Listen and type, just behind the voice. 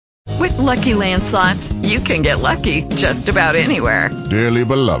With Lucky Land Slots, you can get lucky just about anywhere. Dearly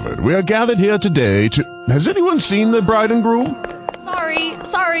beloved, we are gathered here today to... Has anyone seen the bride and groom?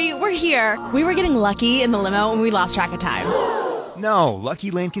 Sorry, we're here. We were getting lucky in the limo and we lost track of time. No,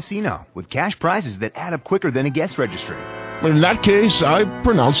 Lucky Land Casino, with cash prizes that add up quicker than a guest registry. In that case, I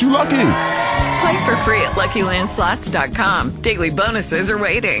pronounce you lucky. Play for free at LuckyLandSlots.com. Daily bonuses are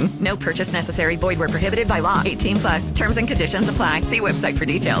waiting. No purchase necessary. Void where prohibited by law. 18+. Terms and conditions apply. See website for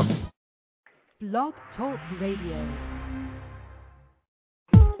details. Blog Talk Radio.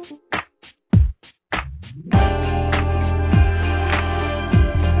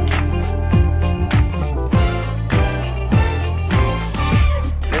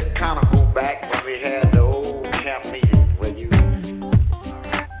 Let's kind of go back when we had the old camp meeting where you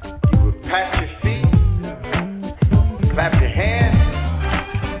would pat your feet, clap your hands,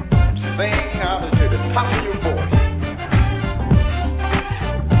 sing out to the top of your voice.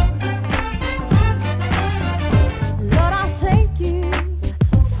 Lord, I thank you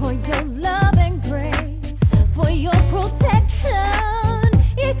for your love and grace, for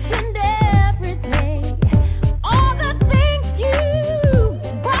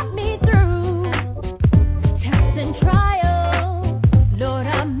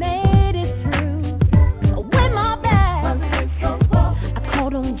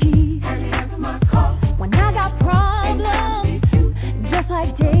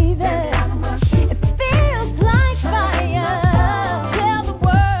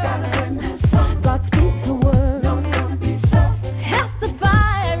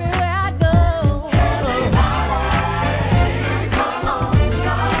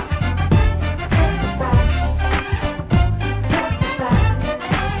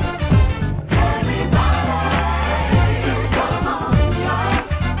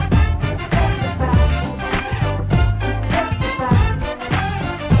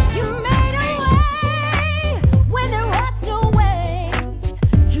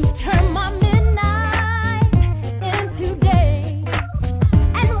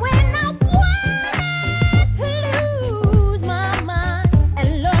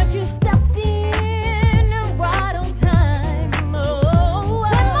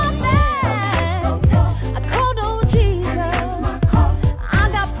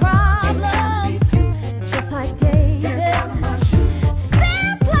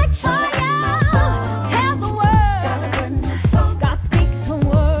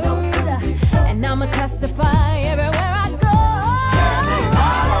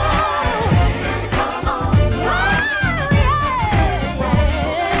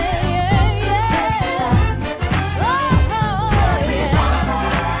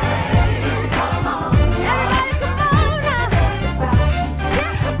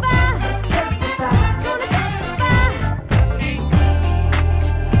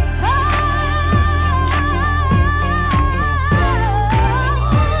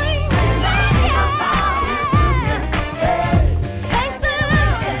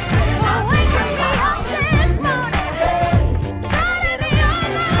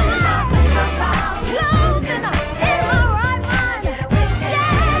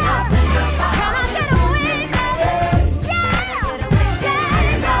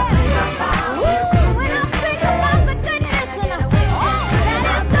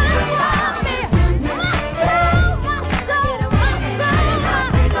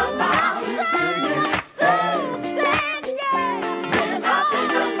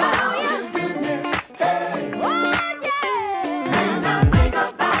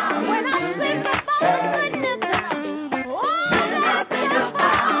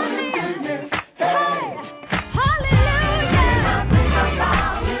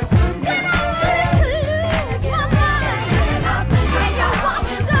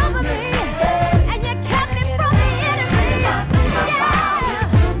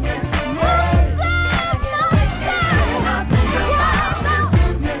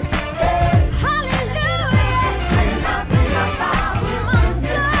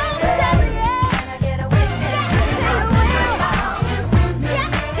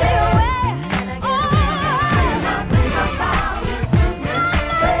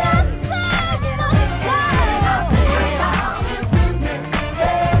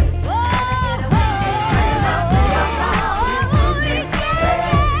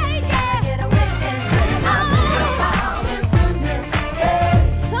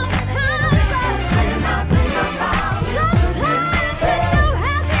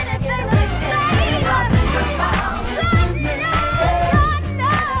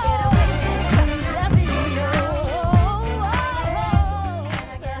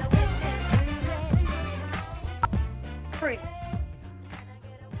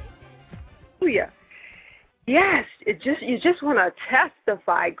Hallelujah. Yes, you just want to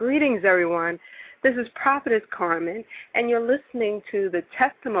testify. Greetings, everyone. This is Prophetess Carmen, and you're listening to the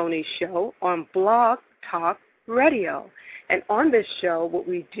Testimony Show on Blog Talk Radio. And on this show, what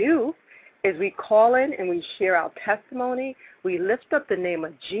we do is we call in and we share our testimony. We lift up the name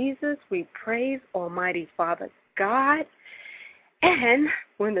of Jesus. We praise Almighty Father God. And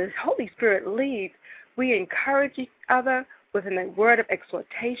when the Holy Spirit leads, we encourage each other with a word of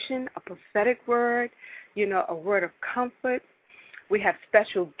exhortation, a prophetic word, a word of comfort. We have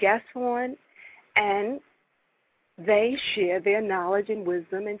special guests on, and they share their knowledge and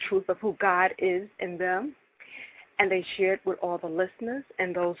wisdom and truth of who God is in them, and they share it with all the listeners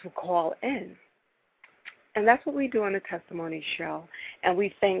and those who call in. And that's what we do on the Testimony Show, and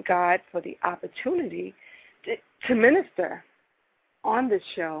we thank God for the opportunity to minister on this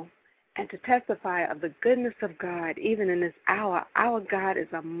show and to testify of the goodness of God even in this hour. Our God is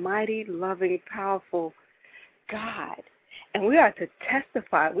a mighty, loving, powerful God. And we are to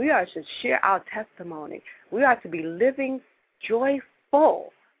testify. We are to share our testimony. We are to be living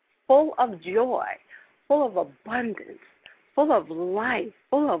joyful, full of joy, full of abundance, full of life,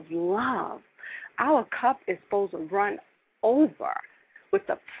 full of love. Our cup is supposed to run over with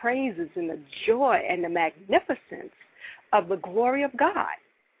the praises and the joy and the magnificence of the glory of God.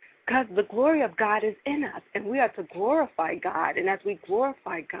 Because the glory of God is in us, and we are to glorify God. And as we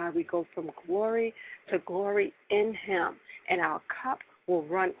glorify God, we go from glory to glory in Him, and our cup will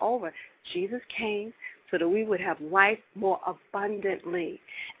run over. Jesus came so that we would have life more abundantly,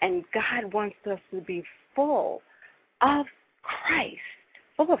 and God wants us to be full of Christ,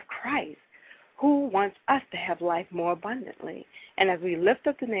 who wants us to have life more abundantly. And as we lift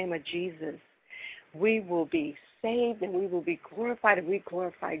up the name of Jesus, we will be saved, and we will be glorified, and we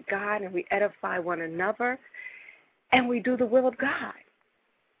glorify God, and we edify one another, and we do the will of God.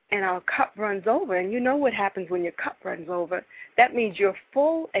 And our cup runs over, and you know what happens when your cup runs over. That means you're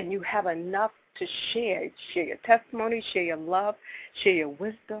full and you have enough to share. Share your testimony, share your love, share your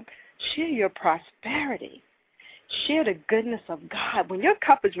wisdom, share your prosperity. Share the goodness of God. When your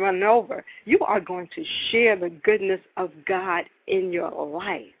cup is running over, you are going to share the goodness of God in your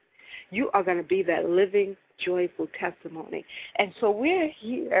life. You are going to be that living, joyful testimony. And so we're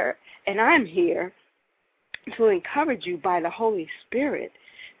here, and I'm here to encourage you by the Holy Spirit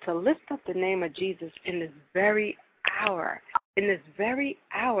to lift up the name of Jesus in this very hour. In this very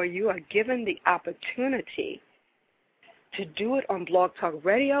hour, you are given the opportunity to do it on Blog Talk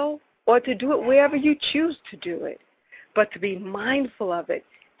Radio or to do it wherever you choose to do it, but to be mindful of it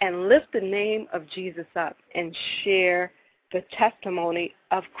and lift the name of Jesus up and share the testimony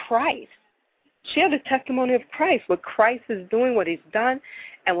of Christ. Share the testimony of Christ, what Christ is doing, what He's done,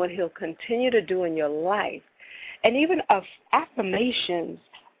 and what He'll continue to do in your life. And even of affirmations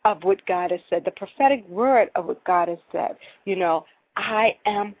of what God has said, the prophetic word of what God has said. I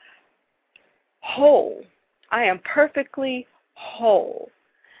am whole. I am perfectly whole.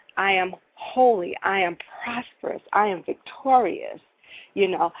 I am holy. I am prosperous. I am victorious.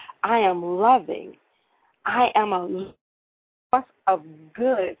 I am loving. I am a source of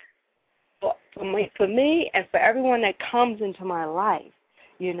good for me and for everyone that comes into my life.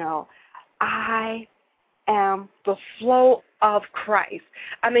 I am the flow of Christ.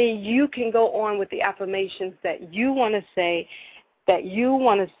 You can go on with the affirmations that you want to say, that you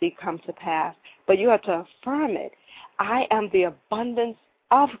want to see come to pass, but you have to affirm it. I am the abundance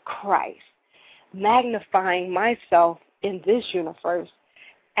of Christ, magnifying myself in this universe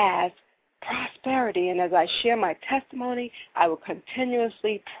as prosperity. And as I share my testimony, I will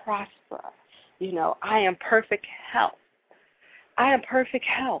continuously prosper. I am perfect health. I am perfect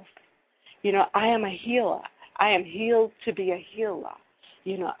health. I am a healer. I am healed to be a healer.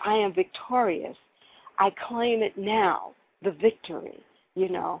 I am victorious. I claim it now, the victory.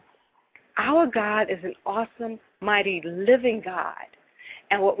 Our God is an awesome, mighty, living God.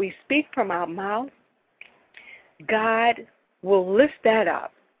 And what we speak from our mouth, God will lift that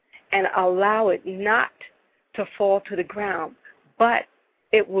up and allow it not to fall to the ground, but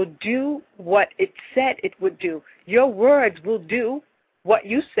it will do what it said it would do. Your words will do what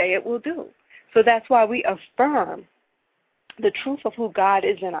you say it will do. So that's why we affirm the truth of who God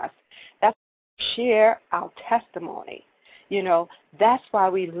is in us. That's why we share our testimony. That's why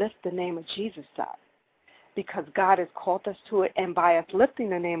we lift the name of Jesus up, because God has called us to it. And by us lifting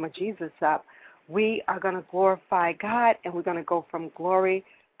the name of Jesus up, we are going to glorify God, and we're going to go from glory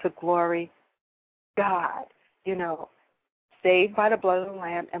to glory. God, saved by the blood of the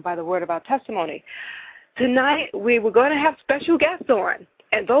Lamb and by the word of our testimony. Tonight, we were going to have special guests on,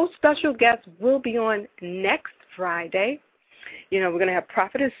 and those special guests will be on next Friday. We're going to have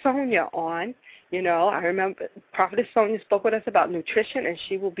Prophetess Sonia on. I remember Prophetess Sonia spoke with us about nutrition, and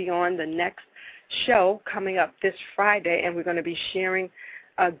she will be on the next show coming up this Friday, and we're going to be sharing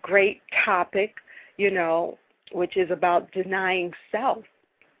a great topic, which is about denying self,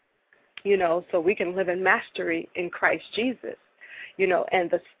 so we can live in mastery in Christ Jesus, and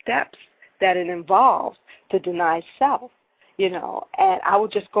the steps that it involves to deny self, and I will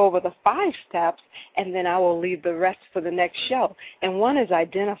just go over the 5 steps, and then I will leave the rest for the next show. And 1 is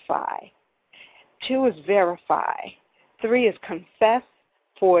identify, 2 is verify, 3 is confess,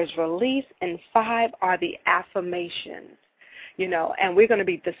 4 is release, and 5 are the affirmations, and we're going to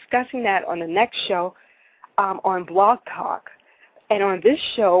be discussing that on the next show on Blog Talk. And on this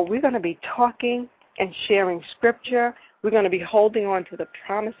show, we're going to be talking and sharing scripture. We're going to be holding on to the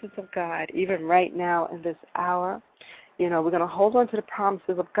promises of God, even right now in this hour. We're going to hold on to the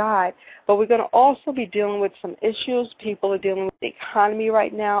promises of God, but we're going to also be dealing with some issues. People are dealing with the economy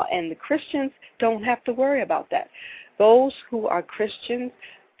right now, and the Christians don't have to worry about that. Those who are Christians,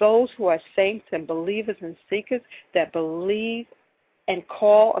 those who are saints and believers and seekers that believe and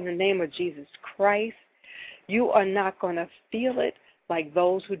call on the name of Jesus Christ, you are not going to feel it like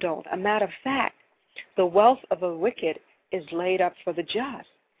those who don't. A matter of fact, the wealth of the wicked is laid up for the just.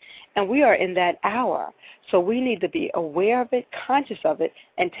 And we are in that hour. So we need to be aware of it, conscious of it,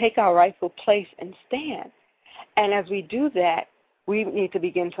 and take our rightful place and stand. And as we do that, we need to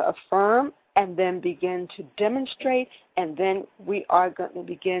begin to affirm and then begin to demonstrate, and then we are going to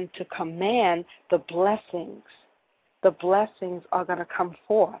begin to command the blessings. The blessings are going to come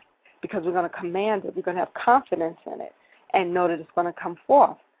forth because we're going to command it. We're going to have confidence in it and know that it's going to come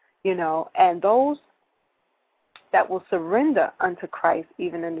forth, and those that will surrender unto Christ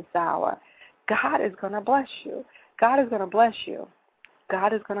even in this hour, God is going to bless you. God is going to bless you.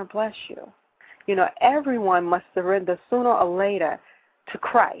 God is going to bless you. Everyone must surrender sooner or later to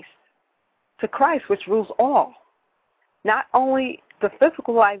Christ which rules all, not only the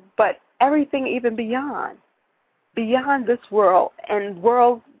physical life, but everything even beyond this world and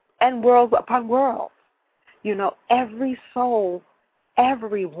worlds upon worlds. Every soul,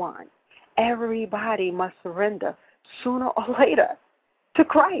 everyone, everybody must surrender sooner or later to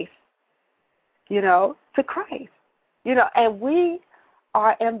Christ, to Christ, and we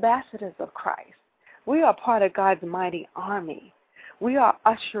are ambassadors of Christ. We are part of God's mighty army. We are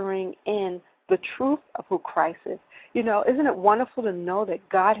ushering in the truth of who Christ is. Isn't it wonderful to know that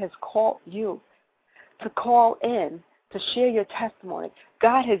God has called you to call in, to share your testimony?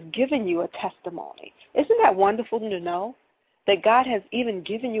 God has given you a testimony. Isn't that wonderful to know that God has even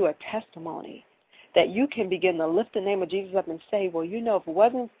given you a testimony that you can begin to lift the name of Jesus up and say, well, if it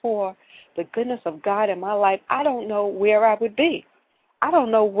wasn't for the goodness of God in my life, I don't know where I would be. I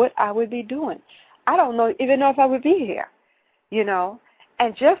don't know what I would be doing. I don't even know if I would be here,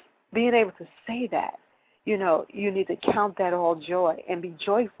 and just being able to say that, you need to count that all joy and be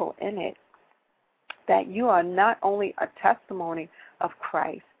joyful in it, that you are not only a testimony of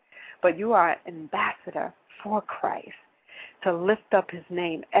Christ, but you are an ambassador for Christ to lift up his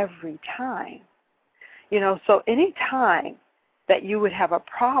name every time. So any time that you would have a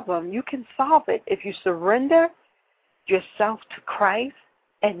problem, you can solve it if you surrender yourself to Christ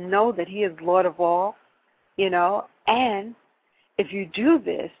and know that he is Lord of all, and if you do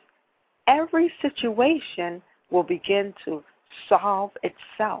this, every situation will begin to solve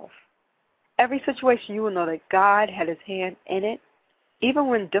itself. Every situation, you will know that God had his hand in it. Even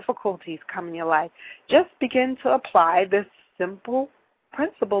when difficulties come in your life, just begin to apply this simple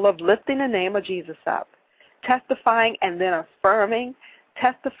principle of lifting the name of Jesus up, testifying and then affirming,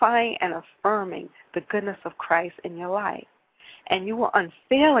 testifying and affirming the goodness of Christ in your life. And you will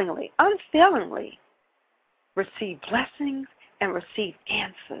unfailingly receive blessings and receive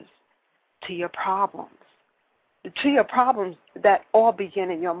answers to your problems that all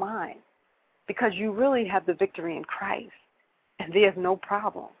begin in your mind, because you really have the victory in Christ, and there's no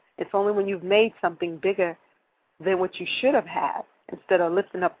problem. It's only when you've made something bigger than what you should have had, instead of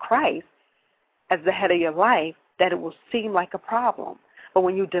lifting up Christ as the head of your life, that it will seem like a problem. But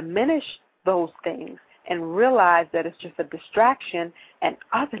when you diminish those things and realize that it's just a distraction and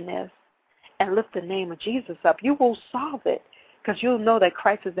otherness, and lift the name of Jesus up, you will solve it, because you'll know that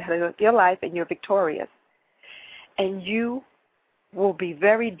Christ is the head of your life and you're victorious. And you will be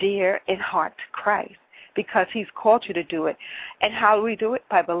very dear in heart to Christ, because he's called you to do it. And how do we do it?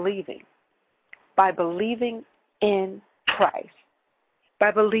 By believing. By believing in Christ.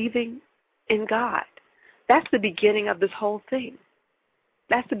 By believing in God. That's the beginning of this whole thing.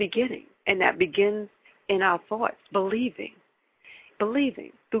 That's the beginning. And that begins in our thoughts. Believing.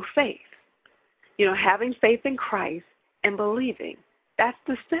 Believing through faith. Having faith in Christ and believing. That's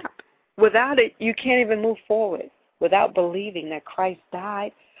the step. Without it, you can't even move forward. Without believing that Christ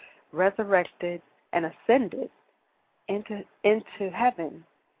died, resurrected, and ascended into heaven,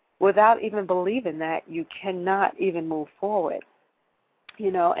 without even believing that, you cannot even move forward.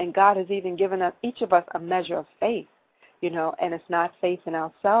 And God has even given us, each of us, a measure of faith, and it's not faith in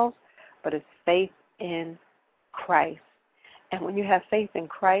ourselves, but it's faith in Christ. And when you have faith in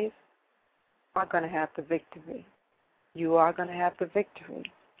Christ, you are going to have the victory. You are going to have the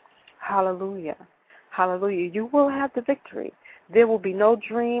victory. Hallelujah. Hallelujah. You will have the victory. There will be no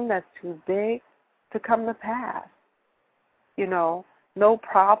dream that's too big to come to pass. No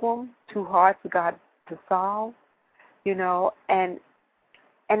problem too hard for God to solve, and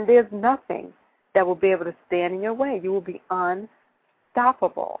there's nothing that will be able to stand in your way. You will be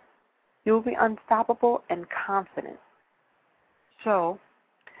unstoppable. You will be unstoppable and confident. So,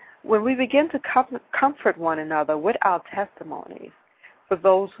 when we begin to comfort one another with our testimonies, for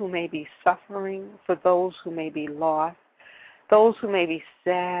those who may be suffering, for those who may be lost, those who may be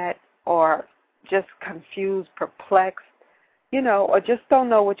sad or just confused, perplexed, or just don't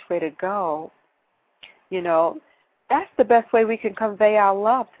know which way to go, that's the best way we can convey our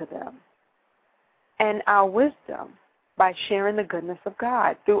love to them and our wisdom, by sharing the goodness of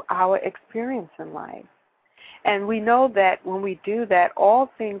God through our experience in life. And we know that when we do that, all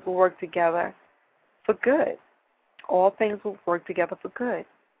things will work together for good. All things will work together for good,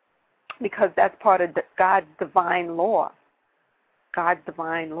 because that's part of God's divine law. God's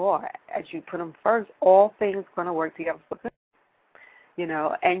divine law. As you put Him first, all things are going to work together for good.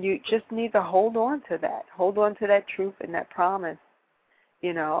 And you just need to hold on to that. Hold on to that truth and that promise,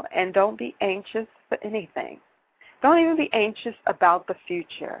 and don't be anxious for anything. Don't even be anxious about the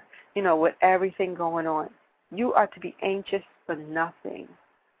future, with everything going on. You are to be anxious for nothing,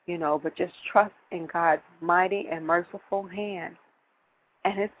 but just trust in God's mighty and merciful hand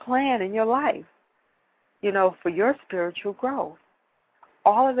and His plan in your life, for your spiritual growth.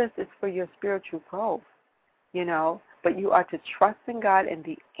 All of this is for your spiritual growth, but you are to trust in God and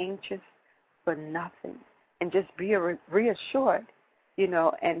be anxious for nothing, and just be reassured,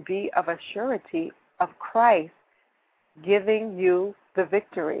 and be of a surety of Christ giving you the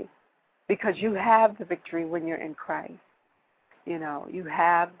victory, because you have the victory when you're in Christ. You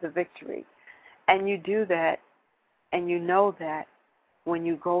have the victory. And you do that, and you know that when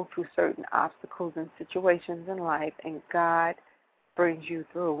you go through certain obstacles and situations in life, and God brings you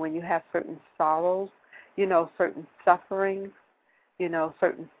through. When you have certain sorrows, certain sufferings,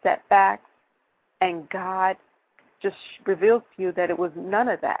 certain setbacks, and God just reveals to you that it was none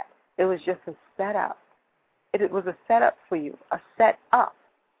of that. It was just a setup. It was a setup for you, a set up.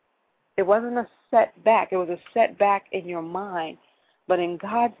 It wasn't a setback. It was a setback in your mind. But in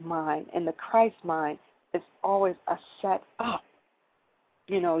God's mind, in the Christ mind, it's always a set up.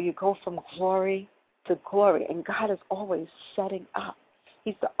 You go from glory to glory, and God is always setting up.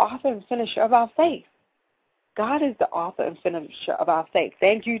 He's the author and finisher of our faith. God is the author and finisher of our faith.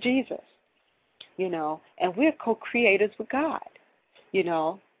 Thank you, Jesus. And we're co-creators with God,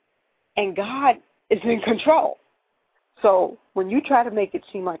 and God is in control. So when you try to make it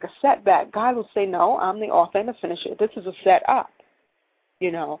seem like a setback, God will say, no, I'm the author and the finisher. This is a set up.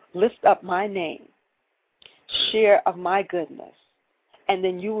 Lift up my name. Share of my goodness. And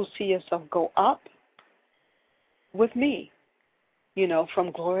then you will see yourself go up with me,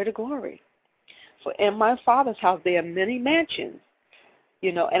 from glory to glory. For in my Father's house there are many mansions,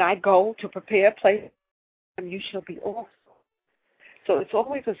 and I go to prepare a place, and you shall be also. So it's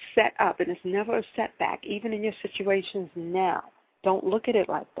always a set up, and it's never a setback, even in your situations now. Don't look at it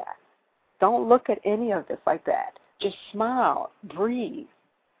like that. Don't look at any of this like that. Just smile, breathe,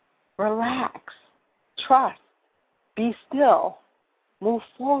 relax, trust, be still, move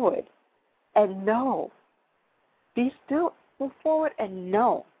forward, and know. Be still, move forward, and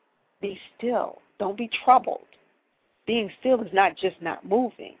know. Be still. Don't be troubled. Being still is not just not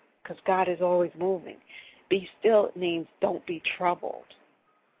moving, because God is always moving. Be still means don't be troubled.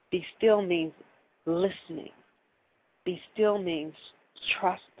 Be still means listening. Be still means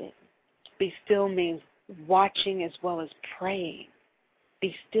trusting. Be still means watching as well as praying.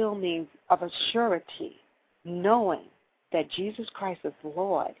 Be still means of a surety, knowing that Jesus Christ is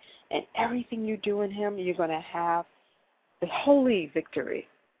Lord, and everything you do in Him, you're going to have the holy victory.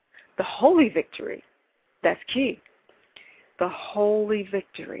 The holy victory. That's key. The holy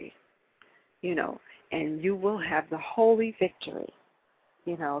victory. And you will have the holy victory.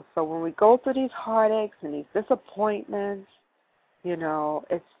 So when we go through these heartaches and these disappointments,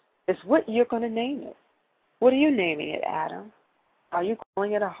 it's what you're going to name it. What are you naming it, Adam? Are you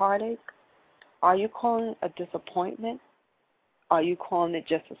calling it a heartache? Are you calling it a disappointment? Are you calling it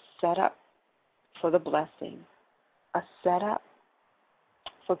just a setup for the blessing, a setup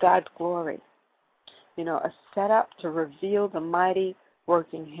for God's glory, a setup to reveal the mighty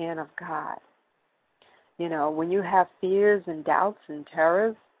working hand of God? When you have fears and doubts and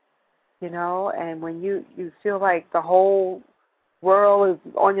terrors, and when you feel like the whole world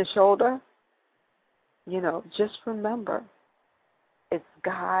is on your shoulder, just remember, it's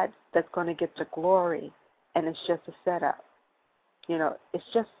God that's going to get the glory, and it's just a setup. It's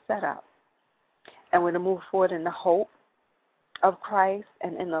just set up. And we're going to move forward in the hope of Christ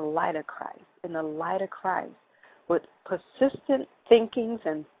and in the light of Christ, with persistent thinkings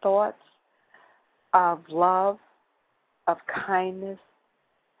and thoughts of love, of kindness,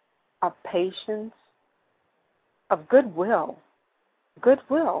 of patience, of goodwill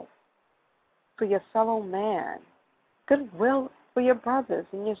for your fellow man, goodwill for your brothers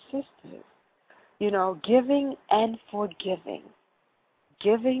and your sisters, giving and forgiving,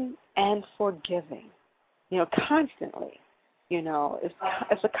 constantly,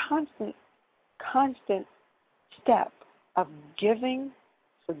 it's a constant step of giving,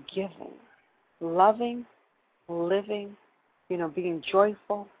 forgiving, loving, living, being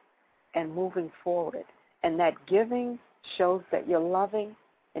joyful and moving forward. And that giving shows that you're loving,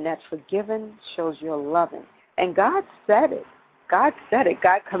 and that forgiving shows you're loving. And God said it. God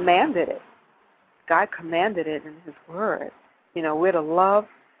commanded it. God commanded it in His Word. We're to love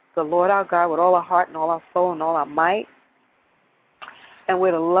the Lord our God with all our heart and all our soul and all our might. And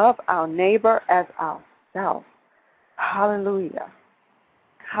we're to love our neighbor as ourselves. Hallelujah.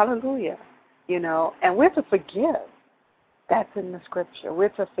 Hallelujah. And we're to forgive. That's in the Scripture. We're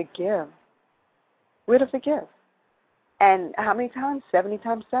to forgive. And how many times? 70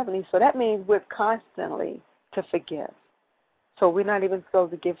 times 70. So that means we're constantly to forgive. So we're not even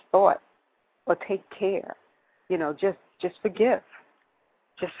supposed to give thought or take care. Just forgive.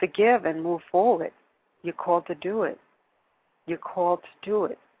 Just forgive and move forward. You're called to do it.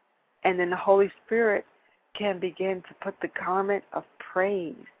 And then the Holy Spirit can begin to put the garment of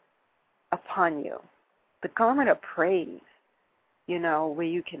praise upon you. The garment of praise, where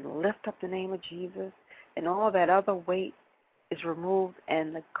you can lift up the name of Jesus and all that other weight is removed,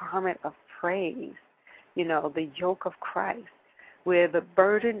 and the garment of praise, the yoke of Christ, where the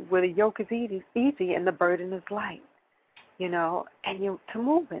yoke is easy and the burden is light, and you to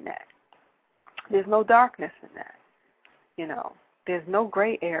move in that. There's no darkness in that, There's no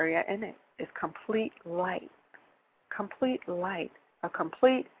gray area in it. It's complete light, a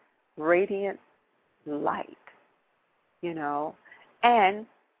complete radiant light, And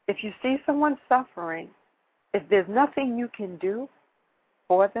if you see someone suffering, if there's nothing you can do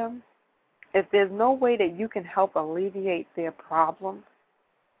for them, if there's no way that you can help alleviate their problem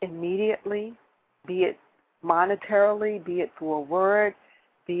immediately, be it monetarily, be it through a word,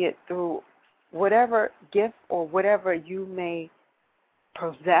 be it through whatever gift or whatever you may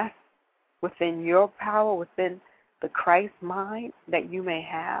possess within your power, within the Christ mind that you may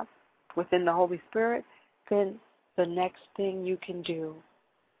have, within the Holy Spirit, then the next thing you can do,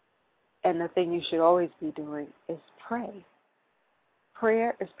 and the thing you should always be doing, is pray.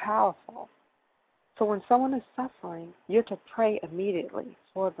 Prayer is powerful. So when someone is suffering, you're to pray immediately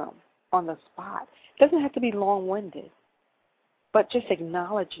for them on the spot. It doesn't have to be long-winded, but just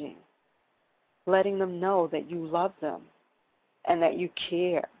acknowledging, letting them know that you love them and that you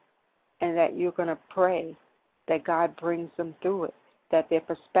care and that you're going to pray that God brings them through it, that their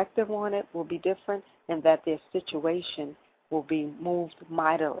perspective on it will be different and that their situation will be moved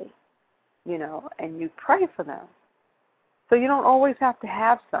mightily, and you pray for them. So you don't always have to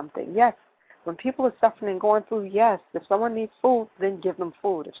have something. Yes, when people are suffering and going through, yes, if someone needs food, then give them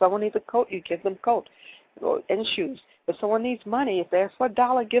food. If someone needs a coat, you give them coat and shoes. If someone needs money, if they ask for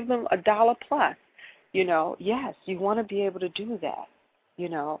 $1, give them $1 plus. Yes, you want to be able to do that,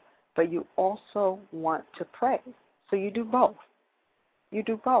 but you also want to pray. So you do both.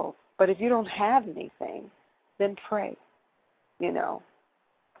 But if you don't have anything, then pray,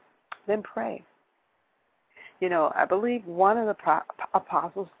 Then pray. I believe one of the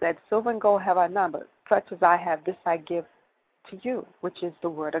apostles said, "Silver and gold have I none, but such as I have, this I give to you," which is the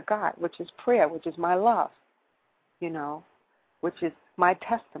word of God, which is prayer, which is my love, which is my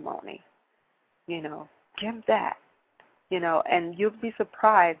testimony. Give that, and you'll be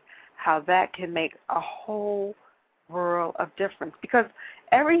surprised how that can make a whole world of difference, because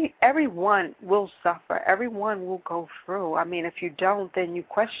everyone will suffer, everyone will go through. I mean, if you don't, then you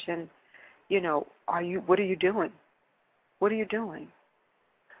question, what are you doing? What are you doing?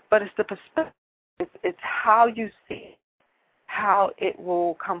 But it's the perspective. It's how you see it, how it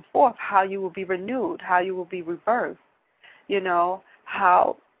will come forth, how you will be renewed, how you will be rebirthed.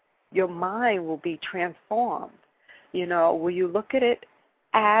 how your mind will be transformed. Will you look at it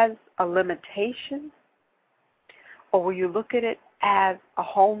as a limitation, or will you look at it as a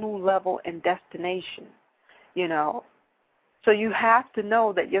whole new level and destination? So you have to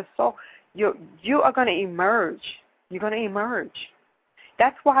know that your soul, you are going to emerge. You're going to emerge.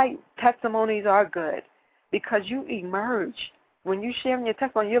 That's why testimonies are good, because you emerge. When you share your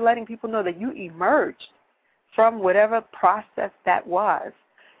testimony, you're letting people know that you emerged from whatever process that was,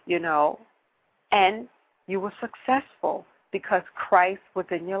 and you were successful because Christ was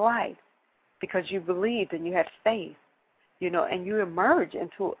in your life, because you believed and you had faith, and you emerge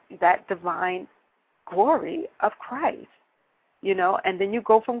into that divine glory of Christ, and then you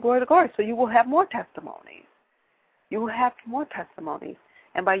go from glory to glory. So you will have more testimonies. You will have more testimonies.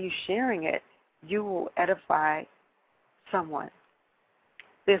 And by you sharing it, you will edify someone.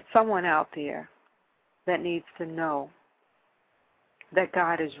 There's someone out there that needs to know that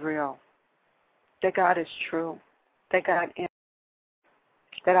God is real, that God is true, that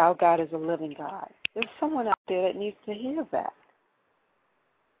that our God is a living God. There's someone out there that needs to hear that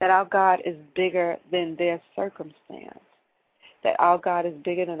our God is bigger than their circumstance, that our God is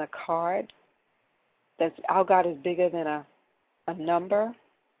bigger than a card, that our God is bigger than a number,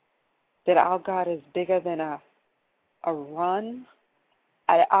 that our God is bigger than a run,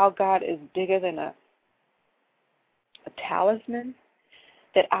 that our God is bigger than a talisman,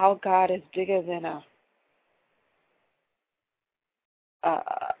 that our God is bigger than a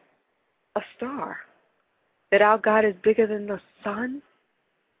star, that our God is bigger than the sun,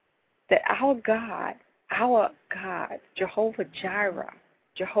 that our God, Jehovah Jireh,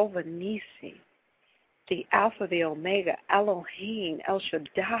 Jehovah Nissi, the Alpha, the Omega, Elohim, El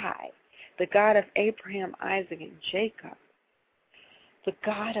Shaddai, the God of Abraham, Isaac, and Jacob, the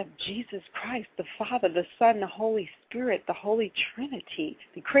God of Jesus Christ, the Father, the Son, the Holy Spirit, the Holy Trinity,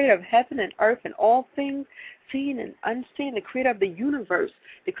 the creator of heaven and earth and all things seen and unseen, the creator of the universe,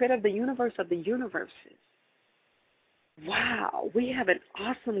 the creator of the universe of the universes. Wow, we have an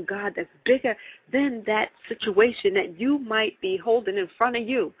awesome God that's bigger than that situation that you might be holding in front of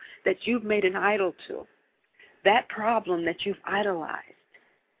you, that you've made an idol to, that problem that you've idolized,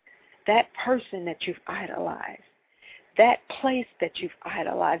 that person that you've idolized, that place that you've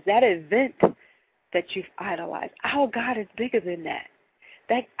idolized, that event that you've idolized. Our God is bigger than that.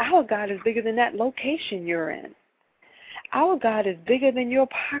 Our God is bigger than that location you're in. Our God is bigger than your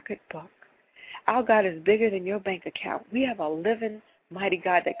pocketbook. Our God is bigger than your bank account. We have a living, mighty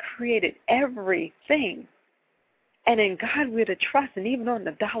God that created everything. And in God we're to trust. And even on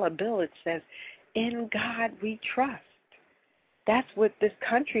the dollar bill it says, in God we trust. That's what this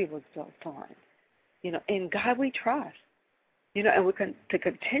country was built on. In God we trust. And we're to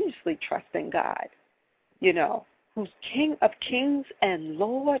continuously trust in God, who's King of kings and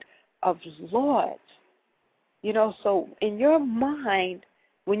Lord of lords. So in your mind,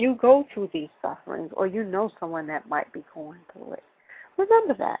 when you go through these sufferings, or someone that might be going through it,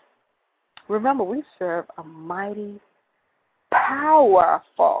 remember that. Remember, we serve a mighty,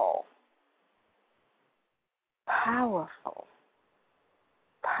 powerful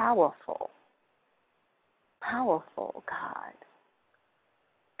God,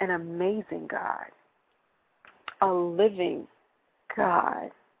 an amazing God, a living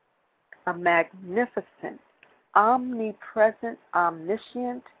God, a magnificent, omnipresent,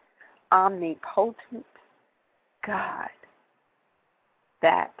 omniscient, omnipotent God,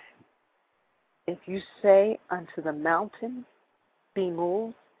 that if you say unto the mountain, be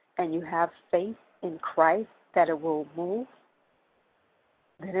moved, and you have faith in Christ that it will move,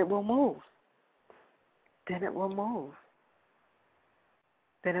 then it will move. Then it will move.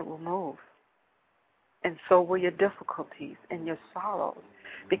 Then it will move. And so will your difficulties and your sorrows,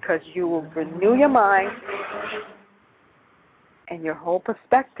 because you will renew your mind and your whole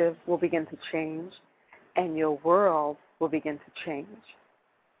perspective will begin to change and your world will begin to change.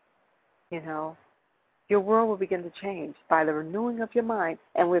 Your world will begin to change by the renewing of your mind,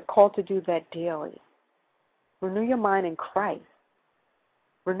 and we're called to do that daily. Renew your mind in Christ.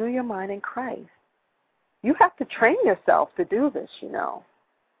 Renew your mind in Christ. You have to train yourself to do this,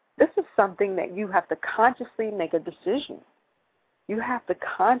 This is something that you have to consciously make a decision. You have to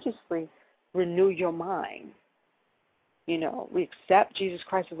consciously renew your mind. We accept Jesus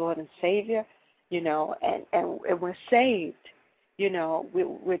Christ as Lord and Savior, and we're saved.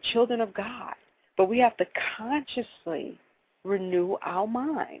 We're children of God. But we have to consciously renew our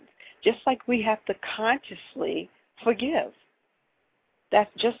mind, just like we have to consciously forgive.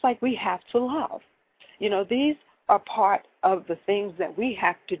 That's just like we have to love. These are part of the things that we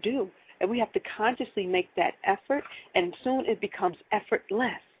have to do And we have to consciously make that effort, and soon it becomes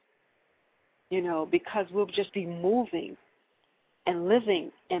effortless, because we'll just be moving and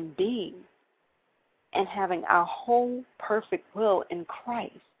living and being and having our whole perfect will in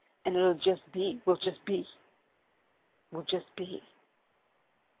Christ. And it'll just be. We'll just be. We'll just be.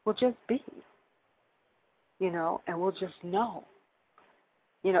 We'll just be. And we'll just know.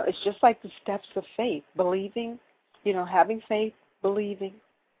 It's just like the steps of faith. Believing, having faith, believing.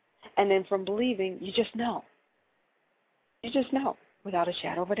 And then from believing, you just know. You just know without a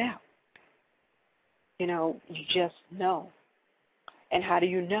shadow of a doubt. You just know. And how do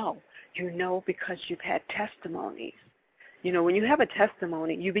you know? You know because you've had testimonies. When you have a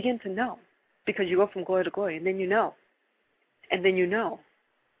testimony, you begin to know because you go from glory to glory, and then you know. And then you know.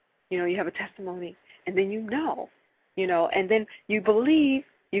 You have a testimony, and then you know. And then you believe.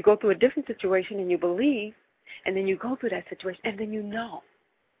 You go through a different situation, and you believe, and then you go through that situation, and then you know.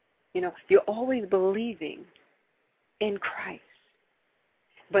 You're always believing in Christ.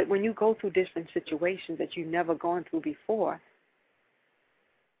 But when you go through different situations that you've never gone through before,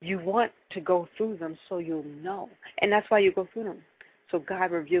 you want to go through them so you'll know. And that's why you go through them. So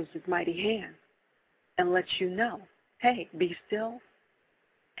God reveals His mighty hand and lets you know, hey, be still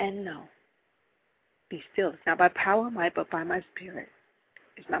and know. Be still. It's not by power or might, but by my Spirit.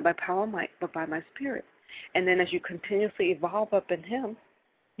 It's not by power or might, but by my Spirit. And then as you continuously evolve up in Him,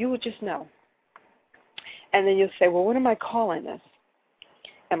 you will just know. And then you'll say, well, what am I calling this?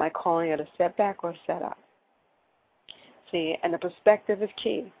 Am I calling it a setback or a setup? See, and the perspective is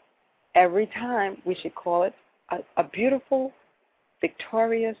key. Every time we should call it a beautiful,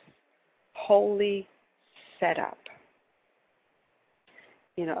 victorious, holy setup.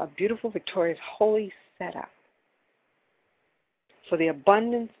 A beautiful, victorious, holy setup. For the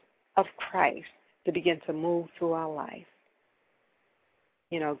abundance of Christ to begin to move through our life.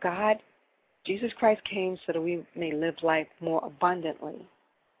 God, Jesus Christ came so that we may live life more abundantly.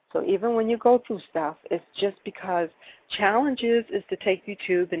 So even when you go through stuff, it's just because challenges is to take you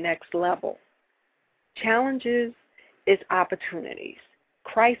to the next level. Challenges is opportunities.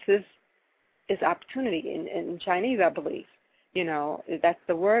 Crisis is opportunity in Chinese, I believe. That's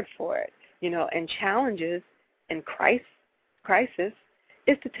the word for it. And challenges and crisis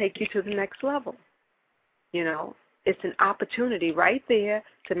is to take you to the next level. It's an opportunity right there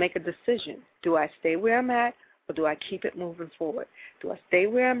to make a decision. Do I stay where I'm at, or do I keep it moving forward? Do I stay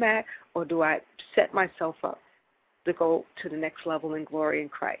where I'm at, or do I set myself up to go to the next level in glory in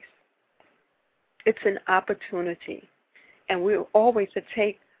Christ? It's an opportunity, and we're always to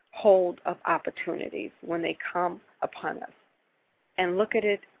take hold of opportunities when they come upon us and look at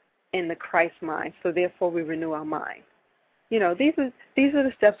it in the Christ mind, so therefore we renew our mind. These are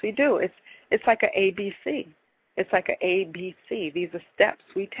the steps we do. It's like an ABC. It's like an ABC. These are steps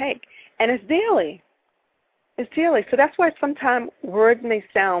we take, and it's daily. It's daily. So that's why sometimes words may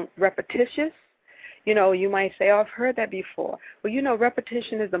sound repetitious. You might say, oh, I've heard that before. Well,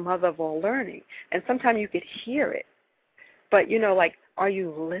 repetition is the mother of all learning, and sometimes you could hear it. But, like, are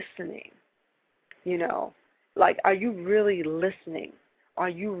you listening? Like, are you really listening? Are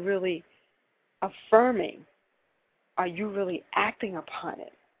you really affirming? Are you really acting upon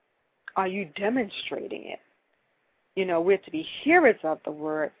it? Are you demonstrating it? We're to be hearers of the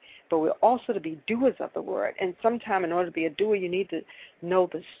word, but we're also to be doers of the word. And sometimes in order to be a doer, you need to know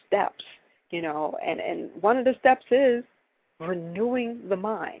the steps, and one of the steps is renewing the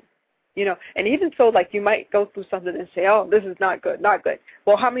mind. And even so, like, you might go through something and say, oh, this is not good, not good.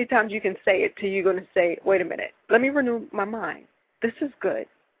 Well, how many times you can say it till you're going to say, wait a minute, let me renew my mind. This is good.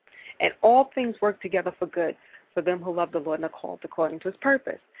 And all things work together for good for them who love the Lord and are called according to His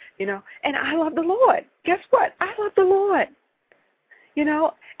purpose. And I love the Lord. Guess what? I love the Lord. And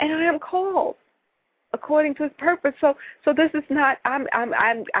I am called according to His purpose. So this is not. I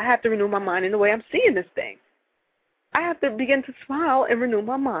have to renew my mind in the way I'm seeing this thing. I have to begin to smile and renew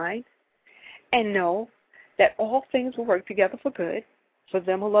my mind, and know that all things will work together for good for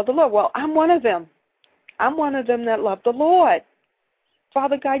them who love the Lord. Well, I'm one of them. I'm one of them that love the Lord.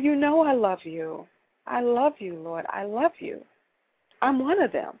 Father God, I love you. I love you, Lord. I love you. I'm one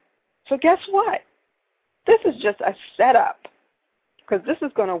of them. So guess what? This is just a setup, because this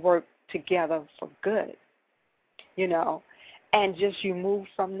is going to work together for good, and just you move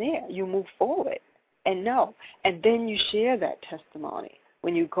from there. You move forward and know. And then you share that testimony.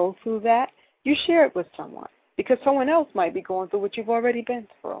 When you go through that, you share it with someone, because someone else might be going through what you've already been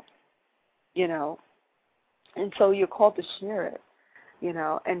through, And so you're called to share it,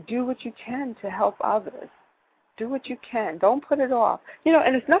 and do what you can to help others. Do what you can. Don't put it off. And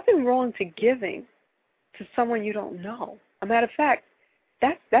there's nothing wrong to giving to someone you don't know. A matter of fact,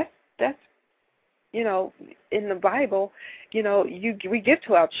 that's That's, in the Bible, we give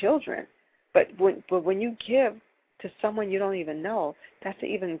to our children. But when you give to someone you don't even know, that's an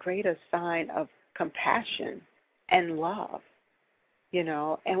even greater sign of compassion and love,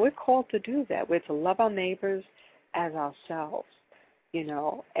 And we're called to do that. We're to love our neighbors as ourselves,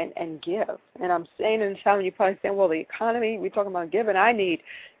 and give. And I'm saying and telling you, probably saying, well, the economy, we're talking about giving, I need,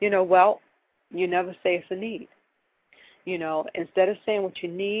 well, you never say it's a need. Instead of saying what you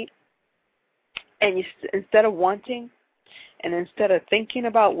need, and instead of wanting, and instead of thinking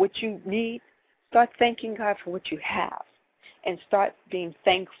about what you need, start thanking God for what you have, and start being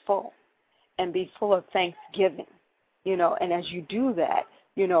thankful, and be full of thanksgiving, And as you do that,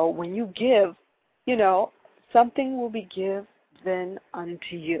 when you give, something will be given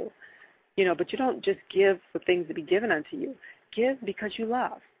unto you, But you don't just give for things to be given unto you. Give because you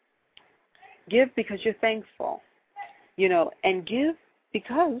love. Give because you're thankful, and give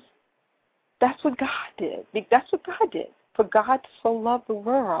because that's what God did. That's what God did. For God so loved the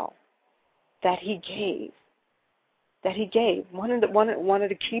world that He gave. That He gave. One of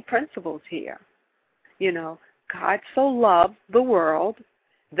the key principles here. God so loved the world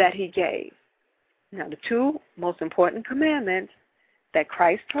that He gave. Now, the two most important commandments that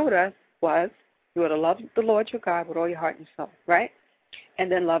Christ told us was, you are to love the Lord your God with all your heart and soul, right? And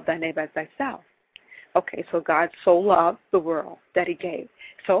then love thy neighbor as thyself. Okay, so God so loved the world that He gave.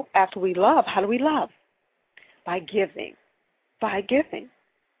 So after we love, how do we love? By giving. By giving.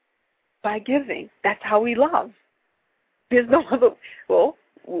 By giving. That's how we love. There's no other. Well,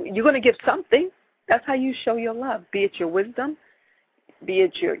 you're going to give something. That's how you show your love. Be it your wisdom, be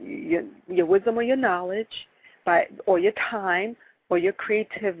it your wisdom or your knowledge, or your time, or your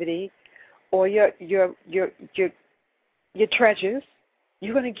creativity, or your treasures.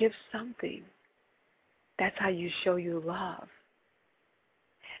 You're going to give something. That's how you show your love.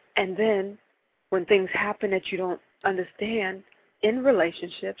 And then when things happen that you don't understand in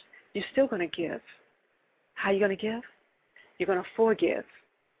relationships, you're still going to give. How are you going to give? You're going to forgive.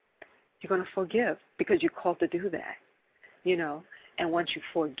 You're going to forgive because you're called to do that, And once you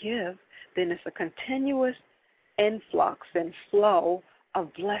forgive, then it's a continuous influx and flow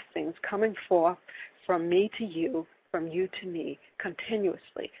of blessings coming forth from me to you, from you to me,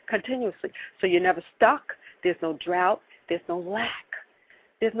 continuously. So you're never stuck. There's no drought. There's no lack.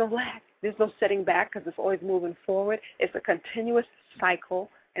 There's no setting back because it's always moving forward. It's a continuous cycle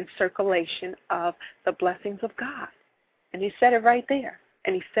and circulation of the blessings of God. And He said it right there.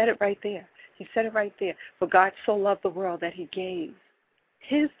 For God so loved the world that He gave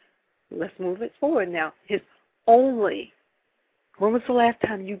His, let's move it forward now, His only. When was the last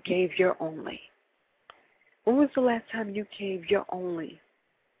time you gave your only? When was the last time you gave your only?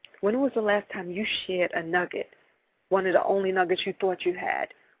 When was the last time you shared a nugget, one of the only nuggets you thought you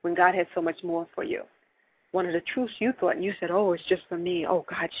had, when God had so much more for you? One of the truths you thought, and you said, oh, it's just for me. Oh,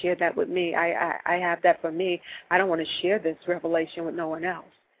 God shared that with me. I have that for me. I don't want to share this revelation with no one else.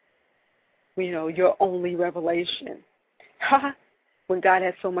 Your only revelation. When God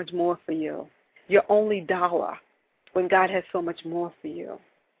has so much more for you. Your only dollar, when God has so much more for you.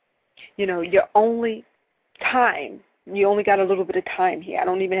 Your only time. You only got a little bit of time here. I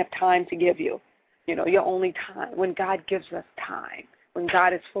don't even have time to give you. Your only time. When God gives us time. When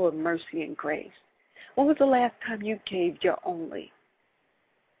God is full of mercy and grace. When was the last time you gave your only?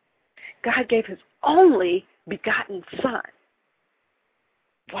 God gave His only begotten Son.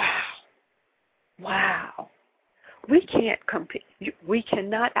 Wow. We can't compete. We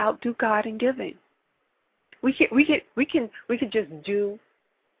cannot outdo God in giving. We can just do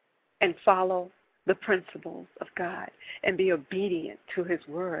and follow the principles of God and be obedient to His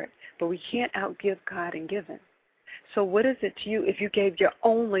word, but we can't outgive God in giving. So what is it to you if you gave your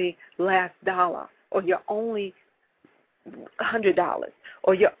only last dollar, or your only $100,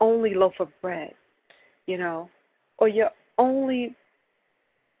 or your only loaf of bread, or your only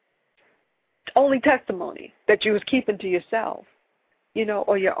testimony that you was keeping to yourself,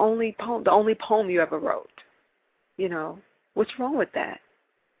 or your only poem, the only poem you ever wrote, what's wrong with that?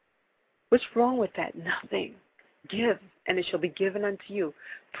 What's wrong with that? Nothing. Give, and it shall be given unto you.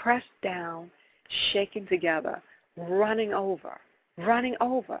 Pressed down, shaken together, running over.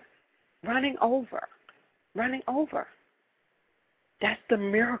 That's the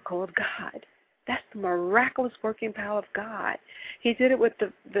miracle of God. That's the miraculous working power of God. He did it with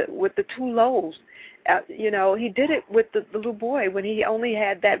the 2 loaves. He did it with the little boy when he only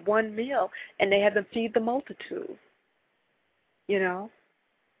had that one meal, and they had to feed the multitude.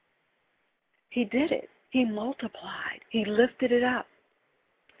 He did it. He multiplied. He lifted it up.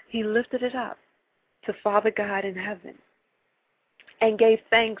 To Father God in heaven. and gave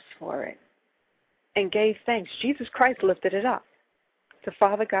thanks for it. And gave thanks. Jesus Christ lifted it up to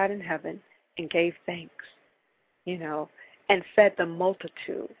Father God in heaven and gave thanks, and fed the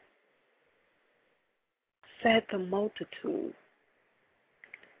multitude. Fed the multitude.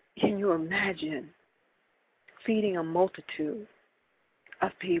 Can you imagine feeding a multitude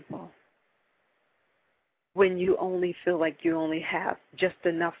of people when you only feel like you only have just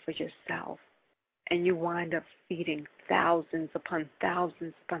enough for yourself, and you wind up feeding thousands upon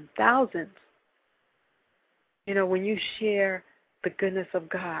thousands upon thousands? When you share the goodness of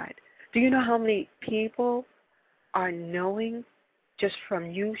God, do you know how many people are knowing just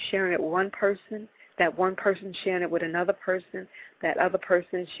from you sharing it with one person, that one person sharing it with another person, that other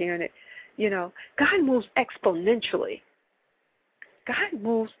person sharing it? God moves exponentially. God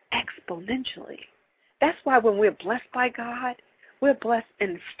moves exponentially. That's why when we're blessed by God, we're blessed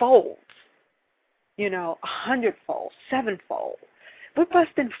in folds, 100-fold, 7-fold. We're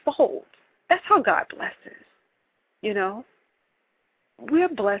blessed in folds. That's how God blesses, We're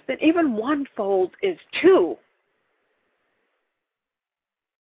blessed, and even 1-fold is 2.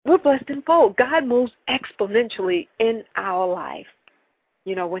 We're blessed in fold. God moves exponentially in our life,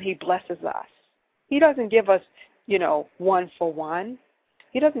 when He blesses us. He doesn't give us, 1 for 1.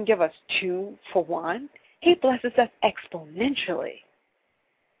 He doesn't give us 2 for 1. He blesses us exponentially.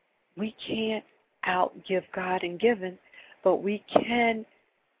 We can't outgive God in giving, but we can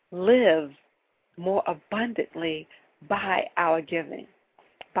live more abundantly by our giving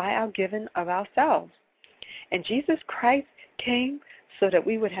of ourselves. And Jesus Christ came so that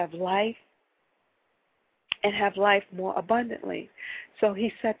we would have life and have life more abundantly. So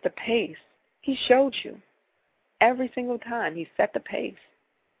He set the pace. He showed you. Every single time He set the pace.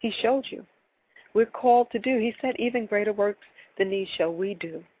 He showed you. We're called to do. He said, even greater works than these shall we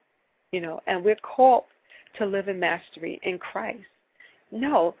do. And we're called to live in mastery in Christ.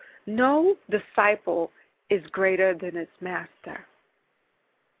 No disciple is greater than its master.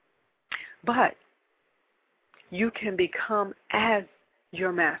 But you can become as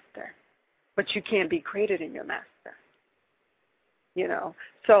your master, but you can't be greater than your master.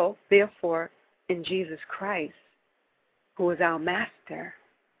 So therefore, in Jesus Christ, who is our master,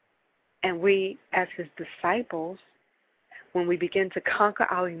 and we as His disciples, when we begin to conquer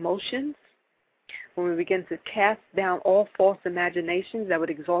our emotions, when we begin to cast down all false imaginations that would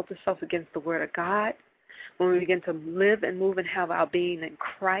exalt itself against the Word of God, when we begin to live and move and have our being in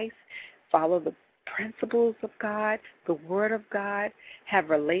Christ, follow the principles of God, the Word of God, have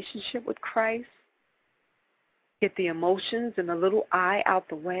relationship with Christ, get the emotions and the little I out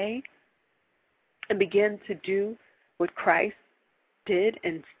the way, and begin to do what Christ did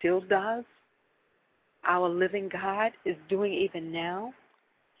and still does, our living God is doing even now,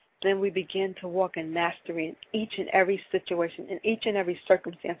 then we begin to walk in mastery in each and every situation, in each and every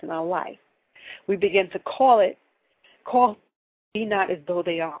circumstance in our life. We begin to call be not as though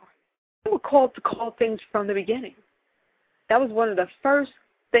they are. We were called to call things from the beginning. That was one of the first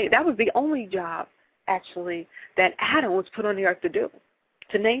things. That was the only job, actually, that Adam was put on the earth to do,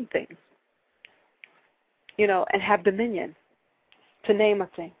 to name things, and have dominion, to name a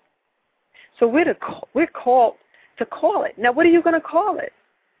thing. So we're called to call it. Now, what are you going to call it?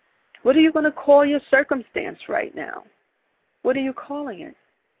 What are you going to call your circumstance right now? What are you calling it?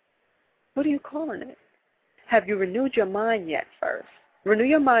 What are you calling it? Have you renewed your mind yet first? Renew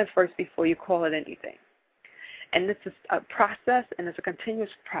your mind first before you call it anything. And this is a process, and it's a continuous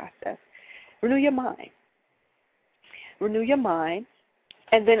process. Renew your mind. Renew your mind,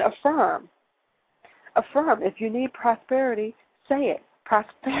 and then affirm. Affirm. If you need prosperity, say it.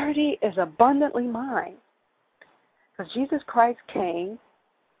 Prosperity is abundantly mine. Because Jesus Christ came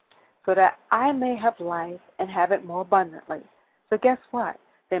so that I may have life and have it more abundantly. So guess what?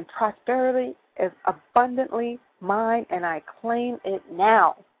 Then prosperity is abundantly mine, and I claim it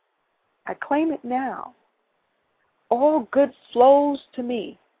now. I claim it now. All good flows to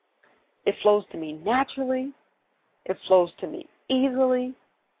me. It flows to me naturally. It flows to me easily.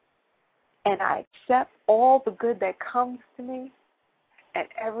 And I accept all the good that comes to me, and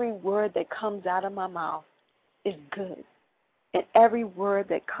every word that comes out of my mouth is good. And every word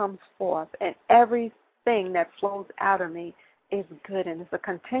that comes forth and everything that flows out of me is good. And it's a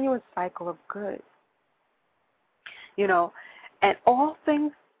continuous cycle of good. And all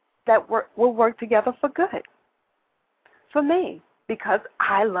things that will work together for good for me, because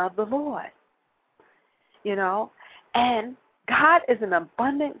I love the Lord. And God is an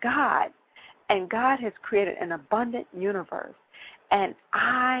abundant God, and God has created an abundant universe, and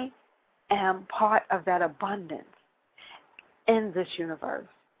I am part of that abundance in this universe,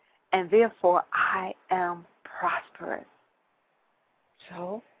 and therefore I am prosperous.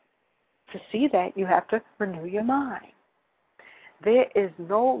 So, to see that, you have to renew your mind. There is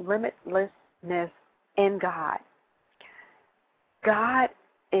no limitlessness in God. God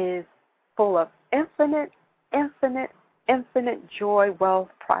is full of infinite joy, wealth,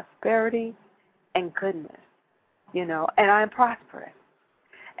 prosperity, and goodness. And I am prosperous.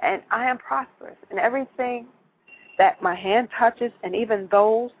 And I am prosperous. And everything that my hand touches, and even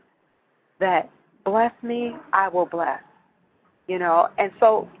those that bless me, I will bless. And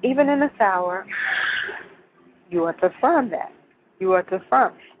so even in this hour, you are to affirm that. You are to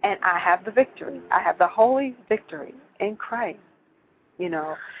affirm. And I have the victory. I have the holy victory in Christ. And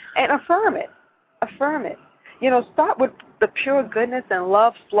affirm it. Affirm it. Start with the pure goodness and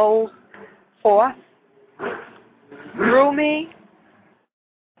love flows forth through me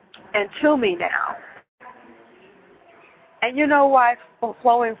and to me now. And you know why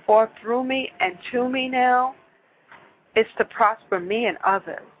flowing forth through me and to me now? It's to prosper me and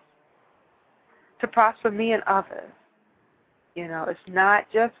others. To prosper me and others. It's not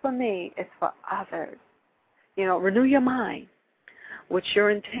just for me, it's for others. Renew your mind. What's your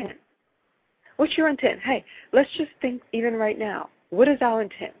intent? What's your intent? Hey, let's just think even right now. What is our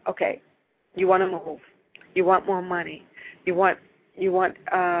intent? Okay, you want to move. You want more money. You want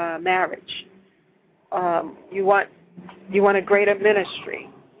marriage. You want a greater ministry.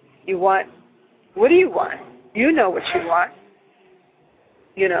 What do you want? You know what you want.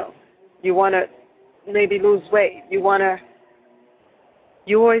 You want to maybe lose weight. You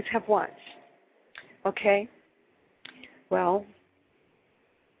always have wants. Okay? Well,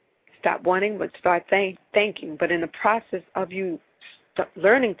 stop wanting, but start thanking. But in the process of you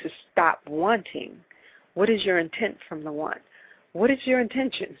learning to stop wanting, what is your intent from the want? What is your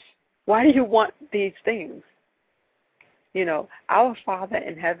intentions? Why do you want these things? Our Father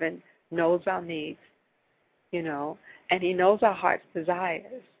in heaven knows our needs, and He knows our heart's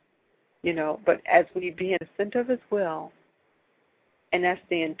desires, but as we be in the center of His will, and that's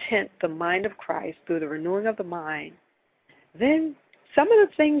the intent, the mind of Christ, through the renewing of the mind, then some of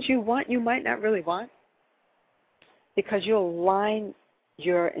the things you want, you might not really want, because you'll line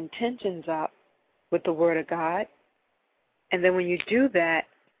your intentions up with the Word of God. And then when you do that,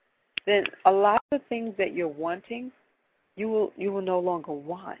 then a lot of the things that you're wanting, you will no longer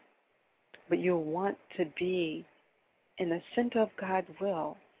want. But you'll want to be in the center of God's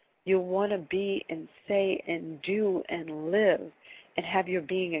will. You'll want to be and say and do and live and have your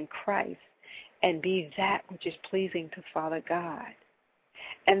being in Christ and be that which is pleasing to Father God.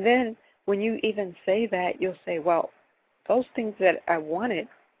 And then when you even say that, you'll say, well, those things that I wanted,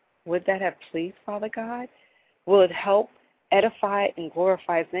 would that have pleased Father God? Will it help edify and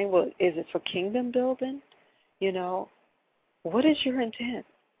glorify His name? Is it for kingdom building? What is your intent?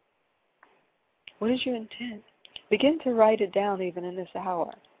 What is your intent? Begin to write it down even in this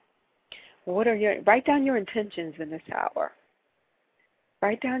hour. Write down your intentions in this hour.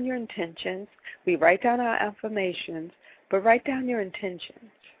 Write down your intentions. We write down our affirmations, but write down your intentions.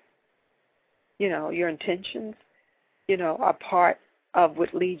 Your intentions, are part of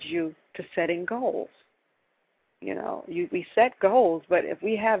what leads you to setting goals. We set goals, but if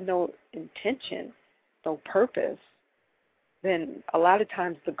we have no intention, no purpose, then a lot of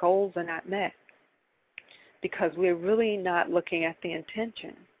times the goals are not met because we're really not looking at the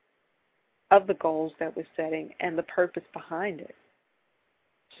intention of the goals that we're setting and the purpose behind it.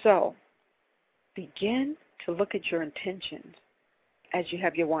 So, begin to look at your intentions as you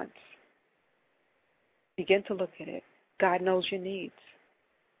have your wants. Begin to look at it. God knows your needs,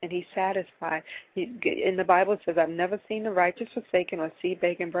 and He's satisfied. In the Bible it says, I've never seen the righteous forsaken or seed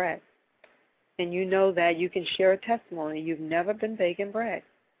begging bread. And you know that you can share a testimony. You've never been begging bread,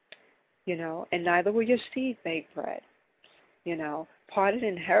 and neither will your seed beg bread. Part of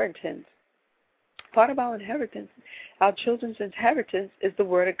inheritance, part of our inheritance, our children's inheritance is the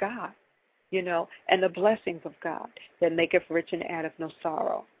Word of God, and the blessings of God that maketh rich and addeth no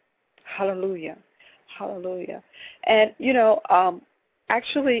sorrow. Hallelujah. Hallelujah. And,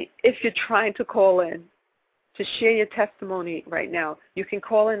 actually, if you're trying to call in to share your testimony right now, you can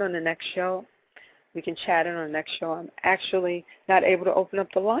call in on the next show. We can chat in on the next show. I'm actually not able to open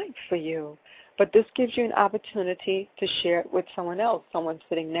up the line for you, but this gives you an opportunity to share it with someone else, someone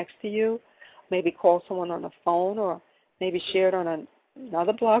sitting next to you. Maybe call someone on the phone, or maybe share it on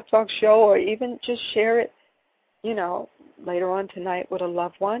another Blog Talk show, or even just share it, later on tonight with a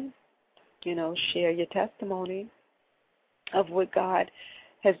loved one. Share your testimony of what God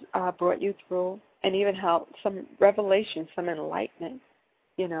has brought you through, and even how some revelation, some enlightenment,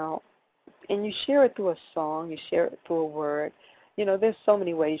 and you share it through a song, you share it through a word. There's so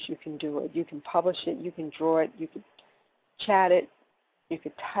many ways you can do it. You can publish it, you can draw it, you can chat it, You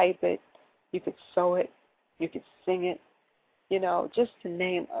could type it. You could sew it. You could sing it. Just to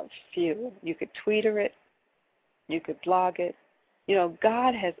name a few. You could Twitter it. You could blog it.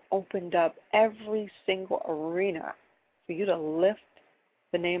 God has opened up every single arena for you to lift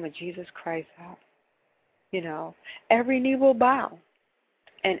the name of Jesus Christ up. Every knee will bow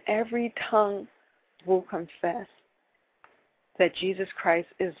and every tongue will confess that Jesus Christ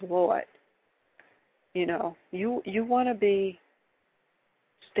is Lord. You want to be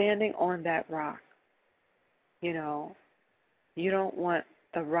standing on that rock. You don't want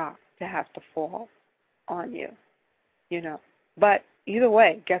the rock to have to fall on you. But either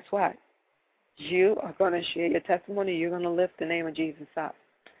way, guess what? You are going to share your testimony. You're going to lift the name of Jesus up.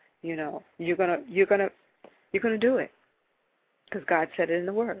 You're going to do it. Because God said it in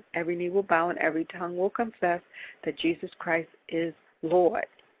the Word. Every knee will bow and every tongue will confess that Jesus Christ is Lord.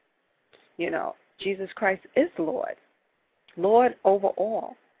 Jesus Christ is Lord. Lord over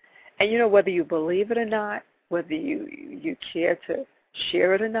all. And whether you believe it or not, whether you care to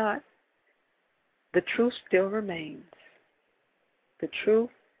share it or not, the truth still remains. The truth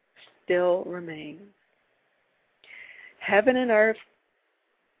still remains. Heaven and earth,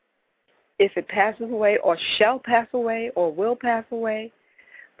 if it passes away or shall pass away or will pass away,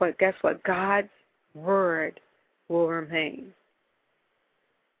 but guess what? God's word will remain.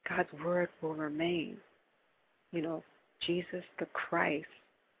 God's word will remain. Jesus the Christ,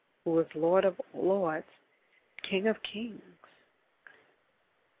 who is Lord of lords, King of kings.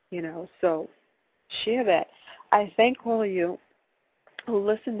 So share that. I thank all of you who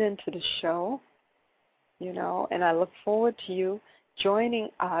listened into the show, and I look forward to you joining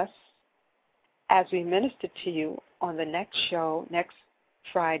us as we minister to you on the next show, next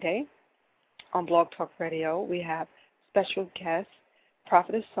Friday on Blog Talk Radio. We have special guest,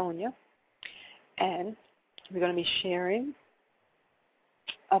 Prophetess Sonia, and we're going to be sharing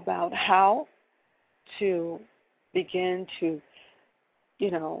about how to begin to,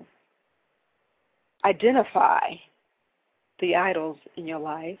 identify the idols in your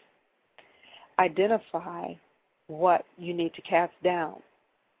life, identify what you need to cast down,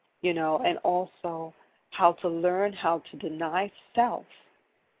 and also how to learn how to deny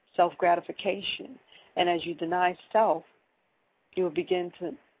self-gratification. And as you deny self, you will begin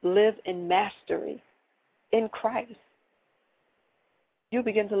to live in mastery in Christ. You'll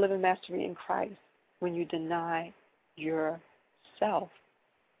begin to live in mastery in Christ when you deny yourself.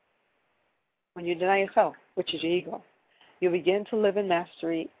 When you deny yourself, which is your ego, you'll begin to live in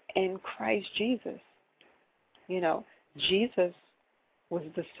mastery in Christ Jesus. Jesus was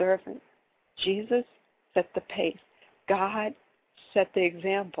the servant. Jesus set the pace. God set the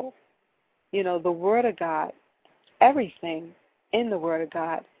example. The Word of God, everything in the Word of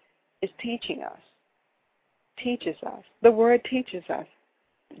God is teaching us, teaches us. The Word teaches us.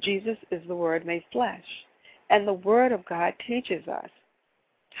 Jesus is the Word made flesh. And the Word of God teaches us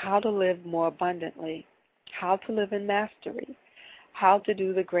how to live more abundantly, how to live in mastery, how to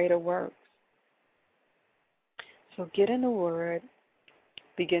do the greater works. So get in the Word,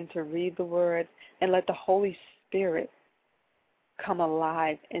 begin to read the Word, and let the Holy Spirit come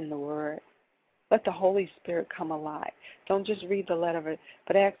alive in the Word. Let the Holy Spirit come alive. Don't just read the letter of it,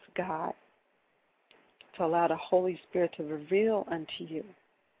 but ask God to allow the Holy Spirit to reveal unto you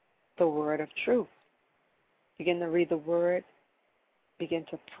the word of truth. Begin to read the Word. Begin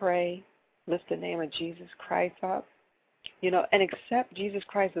to pray. Lift the name of Jesus Christ up. And accept Jesus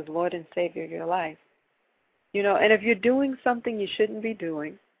Christ as Lord and Savior of your life. And if you're doing something you shouldn't be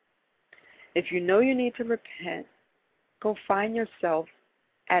doing, if you know you need to repent, go find yourself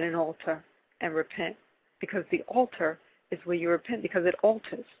at an altar and repent. Because the altar is where you repent, because it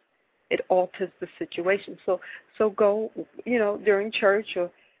alters. It alters the situation. So go, during church or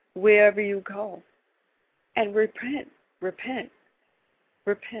wherever you go, and repent.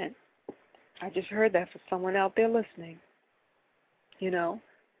 I just heard that for someone out there listening. You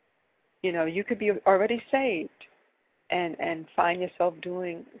could be already saved and find yourself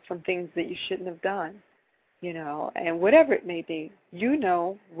doing some things that you shouldn't have done, and whatever it may be.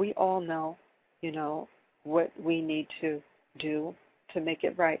 We all know, what we need to do to make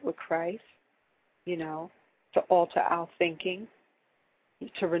it right with Christ, to alter our thinking,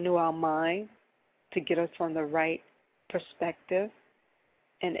 to renew our mind, to get us on the right perspective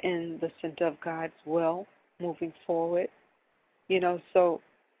and in the center of God's will moving forward. So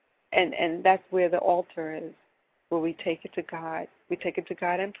and that's where the altar is, where we take it to God. We take it to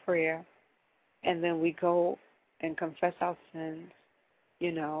God in prayer, and then we go and confess our sins.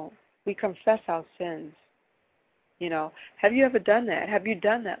 We confess our sins. Have you ever done that? Have you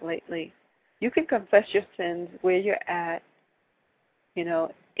done that lately? You can confess your sins where you're at,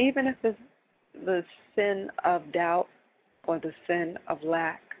 Even if it's the sin of doubt or the sin of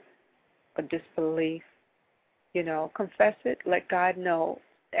lack or disbelief, confess it, let God know,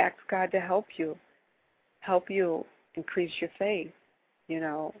 ask God to help you increase your faith,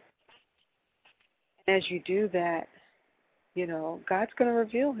 As you do that, God's going to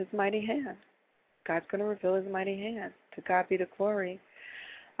reveal His mighty hand. God's going to reveal His mighty hand. To God be the glory.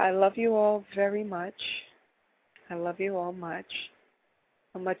 I love you all very much. I love you all much.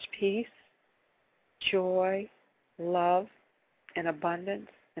 Much peace, joy, love, and abundance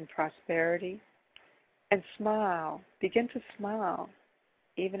and prosperity. And smile. Begin to smile,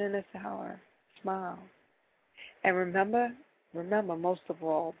 even in this hour. Smile. And remember, most of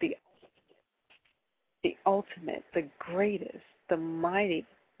all, the ultimate, the greatest, the mighty,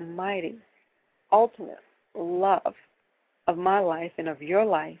 ultimate love of my life and of your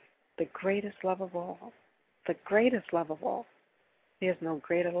life, the greatest love of all. The greatest love of all. There's no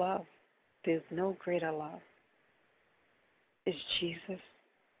greater love. There's no greater love. It's Jesus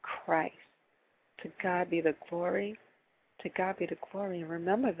Christ. To God be the glory. To God be the glory. And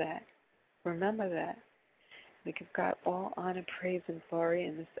remember that. Remember that. We give God all honor, praise, and glory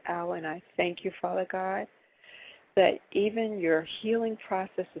in this hour. And I thank you, Father God, that even your healing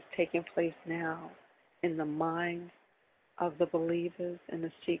process is taking place now in the minds of the believers and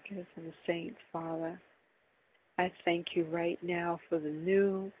the seekers and the saints, Father. I thank you right now for the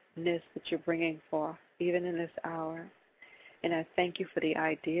newness that you're bringing forth, even in this hour. And I thank you for the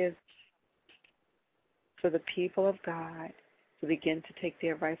ideas for the people of God to begin to take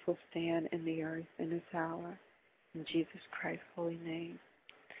their rightful stand in the earth in this hour. In Jesus Christ's holy name.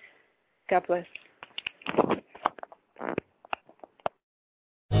 God bless.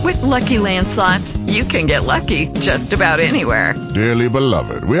 With Lucky Land Slots, you can get lucky just about anywhere. Dearly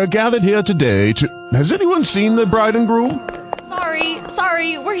beloved, we are gathered here today to... Has anyone seen the bride and groom?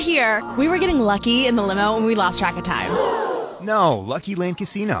 Sorry, we're here. We were getting lucky in the limo and we lost track of time. No, Lucky Land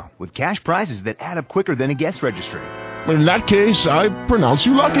Casino, with cash prizes that add up quicker than a guest registry. In that case, I pronounce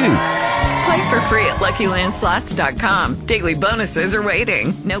you lucky. Play for free at LuckyLandSlots.com. Daily bonuses are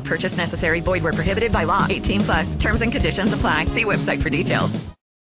waiting. No purchase necessary. Void where prohibited by law. 18+. Terms and conditions apply. See website for details.